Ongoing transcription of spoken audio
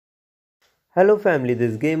Hello family,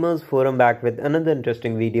 this is Gamers Forum back with another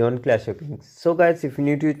interesting video on Clash of Kings. So guys, if you're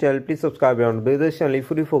new to the channel, please subscribe and be this channel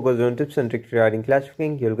fully focused on tips and tricks regarding Clash of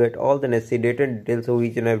Kings. You'll get all the necessary data and details of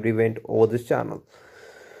each and every event over this channel.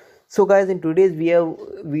 So guys, in today's video,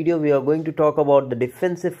 we are going to talk about the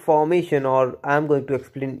defensive formation, or I'm going to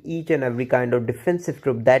explain each and every kind of defensive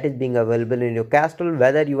troop that is being available in your castle,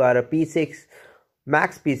 whether you are a P6,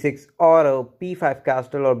 max P6 or a P5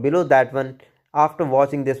 castle or below that one. After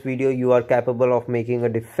watching this video, you are capable of making a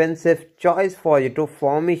defensive choice for your troop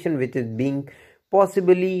formation, which is being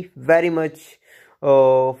possibly very much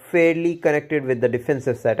fairly connected with the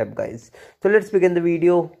defensive setup, guys. So let's begin the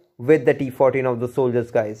video with the T14 of the soldiers,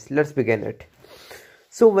 guys. Let's begin it.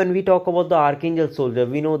 So when we talk about the Archangel soldier,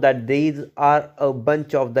 we know that these are a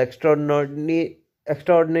bunch of the extraordinary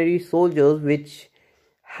soldiers which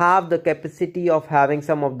have the capacity of having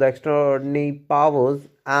some of the extraordinary powers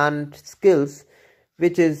and skills,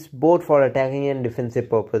 which is both for attacking and defensive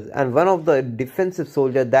purpose. And one of the defensive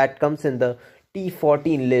soldier that comes in the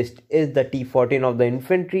T14 list is the T14 of the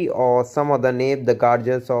infantry, or some other name, the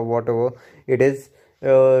Gamerz or whatever it is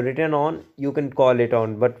written on, you can call it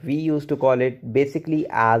on, but we used to call it basically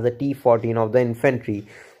as a T14 of the infantry.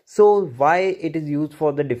 So why it is used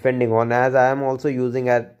for the defending one, as I am also using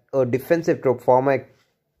a defensive troop for my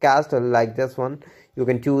castle like this one. You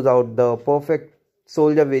can choose out the perfect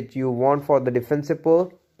soldier which you want for the defensive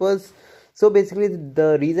purpose. So basically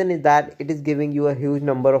the reason is that it is giving you a huge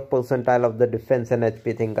number of percentile of the defense and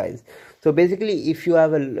HP thing, guys. So basically if you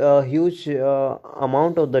have a huge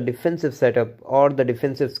amount of the defensive setup or the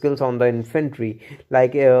defensive skills on the infantry,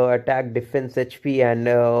 like attack, defense, HP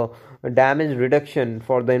and damage reduction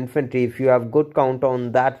for the infantry, if you have good count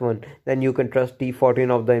on that one, then you can trust T14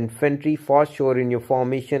 of the infantry for sure in your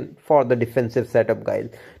formation for the defensive setup, guys.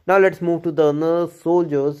 Now let's move to the other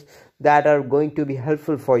soldiers that are going to be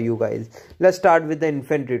helpful for you guys. Let's start with the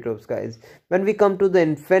infantry troops, guys. When we come to the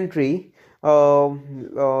infantry,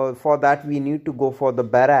 for that we need to go for the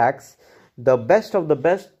barracks. The best of the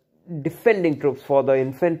best defending troops for the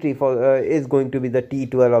infantry is going to be the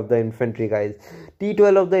T12 of the infantry, guys.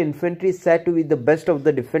 T12 of the infantry is said to be the best of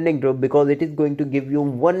the defending troop because it is going to give you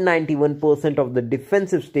 191% of the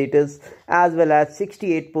defensive status as well as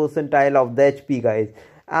 68 percentile of the HP, guys.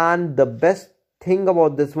 And the best thing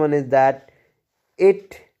about this one is that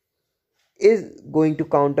it is going to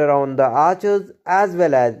counter on the archers, as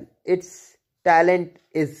well as its talent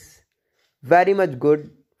is very much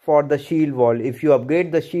good for the shield wall. If you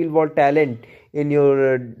upgrade the shield wall talent in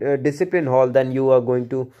your discipline hall, then you are going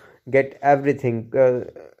to get everything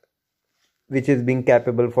which is being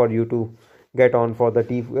capable for you to get on for the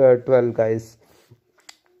T12, guys.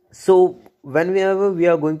 So whenever we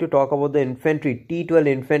are going to talk about the infantry, T12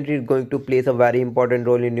 infantry is going to place a very important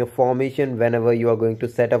role in your formation whenever you are going to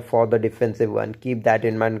set up for the defensive one. Keep that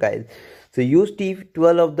in mind, guys. So use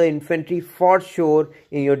T12 of the infantry for sure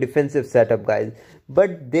in your defensive setup, guys.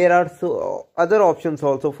 But there are other options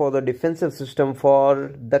also for the defensive system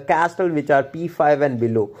for the castle which are P5 and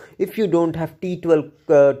below. If you don't have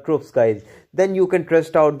T12 troops, guys, then you can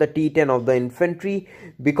trust out the T10 of the infantry,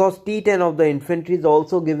 because T10 of the infantry is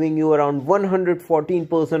also giving you around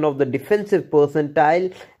 114% of the defensive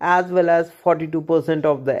percentile as well as 42%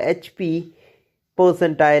 of the HP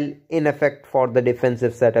percentile in effect for the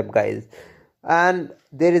defensive setup, guys. And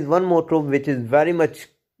there is one more troop which is very much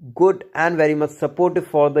good and very much supportive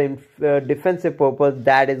for the defensive purpose,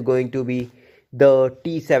 that is going to be the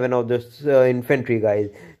T7 of the infantry, guys,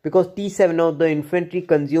 because T7 of the infantry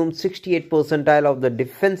consumes 68 percentile of the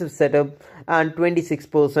defensive setup and 26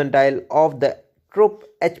 percentile of the troop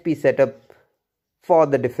HP setup for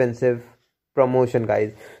the defensive promotion,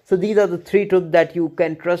 guys. So these are the three troops that you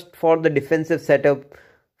can trust for the defensive setup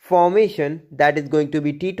formation, that is going to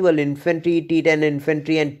be T12 infantry, T10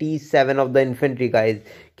 infantry and T7 of the infantry, guys.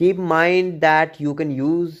 Keep in mind that you can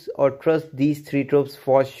use or trust these three troops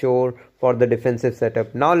for sure for the defensive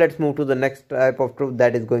setup. Now let's move to the next type of troop,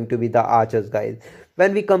 that is going to be the archers, guys.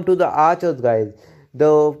 When we come to the archers, guys,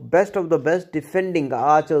 the best of the best defending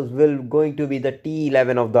archers will going to be the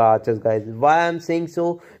T11 of the archers, guys. Why I'm saying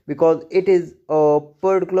so? Because it is a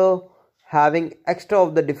particular having extra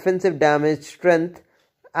of the defensive damage strength,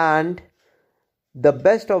 and the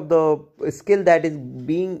best of the skill that is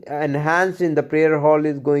being enhanced in the prayer hall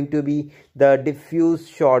is going to be the diffuse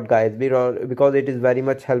shot, guys, because it is very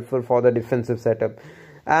much helpful for the defensive setup.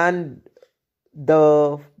 And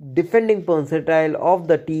the defending percentile of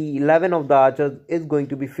the T11 of the archers is going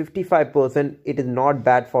to be 55%. It is not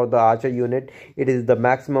bad for the archer unit. It is the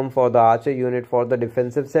maximum for the archer unit for the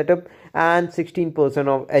defensive setup, and 16%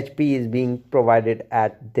 of HP is being provided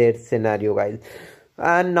at their scenario, guys.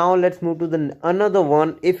 And now let's move to the another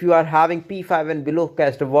one. If you are having P5 and below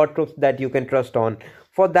caster, what troops that you can trust on?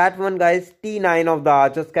 For that one, guys, T9 of the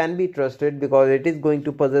archers can be trusted because it is going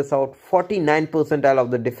to possess out 49 percentile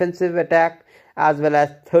of the defensive attack as well as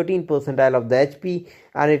 13 percentile of the HP,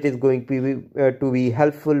 and it is going to be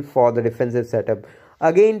helpful for the defensive setup.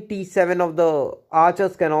 Again, T7 of the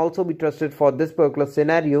archers can also be trusted for this particular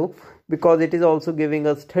scenario because it is also giving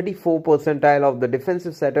us 34 percentile of the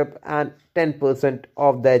defensive setup and 10%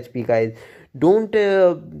 of the HP, guys. Don't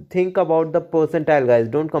think about the percentile, guys.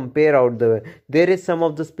 Don't compare out there is some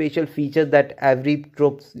of the special features that every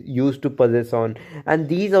troops used to possess on, and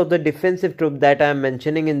these are the defensive troop that I am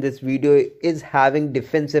mentioning in this video is having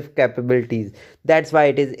defensive capabilities. That's why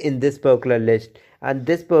it is in this particular list, and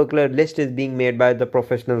this particular list is being made by the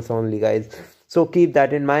professionals only, guys. So keep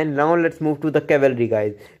that in mind. Now let's move to the cavalry,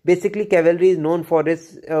 guys. Basically, cavalry is known for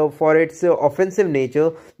its offensive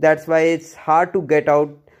nature. That's why it's hard to get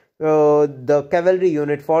out the cavalry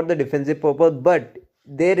unit for the defensive purpose, but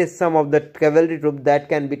there is some of the cavalry troop that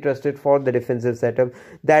can be trusted for the defensive setup.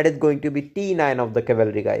 That is going to be T9 of the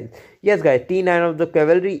cavalry, guys. Yes, guys, T9 of the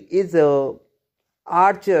cavalry is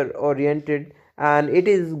archer oriented, and it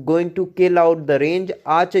is going to kill out the range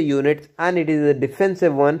archer units, and it is a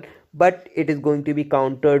defensive one, but it is going to be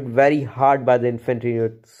countered very hard by the infantry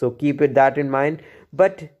units. So keep that in mind.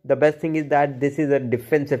 But the best thing is that this is a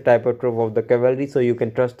defensive type of troop of the cavalry, so you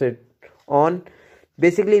can trust it on.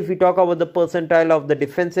 Basically, if we talk about the percentile of the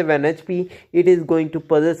defensive and HP, it is going to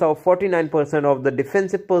possess of 49% of the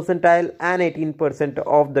defensive percentile and 18%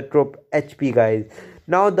 of the troop HP, guys.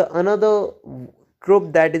 Now the another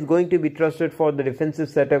troop that is going to be trusted for the defensive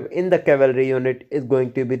setup in the cavalry unit is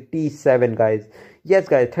going to be T7, guys. Yes,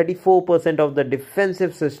 guys, 34% of the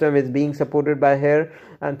defensive system is being supported by here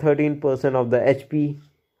and 13% of the HP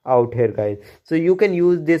out here, guys. So you can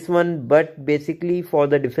use this one, but basically for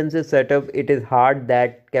the defensive setup it is hard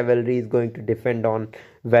that cavalry is going to defend on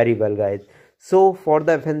very well, guys. So for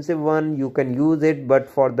the offensive one you can use it, but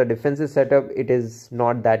for the defensive setup it is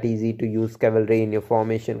not that easy to use cavalry in your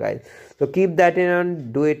formation, guys. So keep that in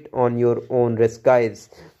and do it on your own risk, guys.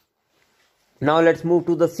 Now let's move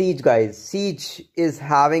to the siege, guys. Siege is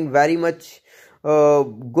having very much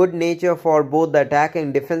good nature for both the attack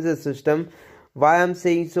and defensive system. Why I'm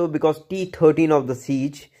saying so? Because T13 of the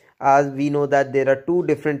siege, as we know that there are two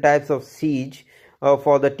different types of siege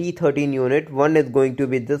for the T13 unit. One is going to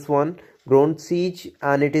be this one, ground siege,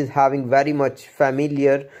 and it is having very much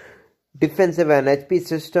familiar defensive and HP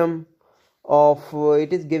system of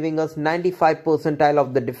it is giving us 95 percentile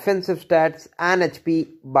of the defensive stats and HP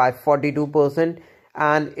by 42%,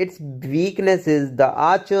 and its weakness is the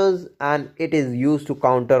archers, and it is used to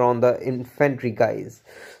counter on the infantry, guys.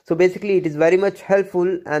 So basically it is very much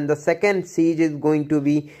helpful. And the second siege is going to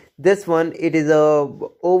be this one. It is a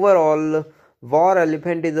overall war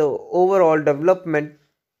elephant, is a overall development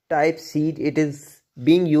type siege. It is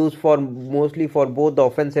being used for mostly for both the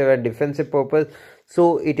offensive and defensive purpose,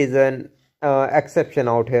 so it is an exception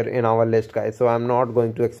out here in our list, guys. So I'm not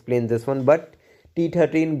going to explain this one, but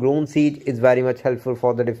T13 ground siege is very much helpful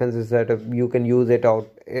for the defensive setup. You can use it out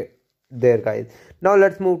there, guys. Now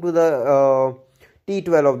let's move to the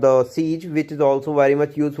T12 of the siege, which is also very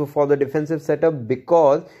much useful for the defensive setup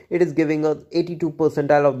because it is giving us 82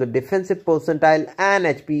 percentile of the defensive percentile and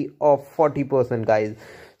HP of 40%, guys.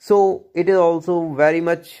 So it is also very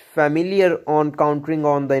much familiar on countering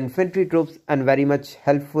on the infantry troops and very much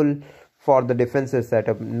helpful for the defensive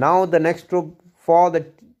setup. Now the next troop for the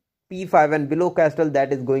P5 and below castle,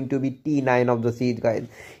 that is going to be T9 of the siege, guys.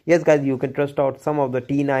 Yes, guys, you can trust out some of the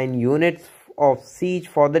T9 units of siege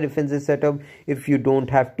for the defensive setup. If you don't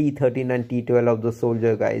have T13 and T12 of the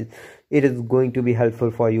soldier, guys, it is going to be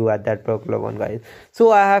helpful for you at that particular one, guys.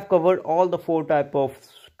 So I have covered all the four type of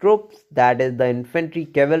troops, that is the infantry,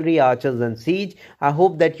 cavalry, archers and siege. I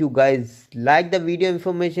hope that you guys like the video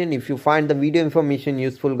information. If you find the video information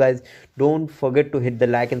useful, guys, don't forget to hit the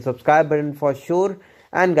like and subscribe button for sure.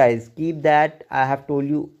 And guys, keep that, I have told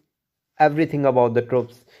you everything about the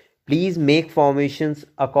troops. Please make formations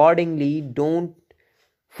accordingly. Don't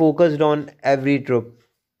focus on every troop.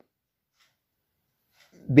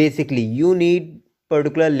 Basically you need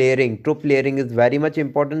particular layering. Troop layering is very much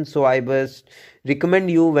important, so I must recommend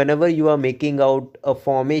you, whenever you are making out a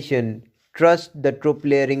formation, trust the troop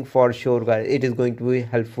layering for sure, guys. It is going to be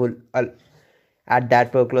helpful at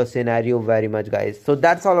that particular scenario very much, guys. So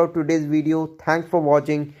that's all of today's video. Thanks for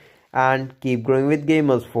watching and keep growing with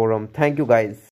Gamers Forum. Thank you, guys.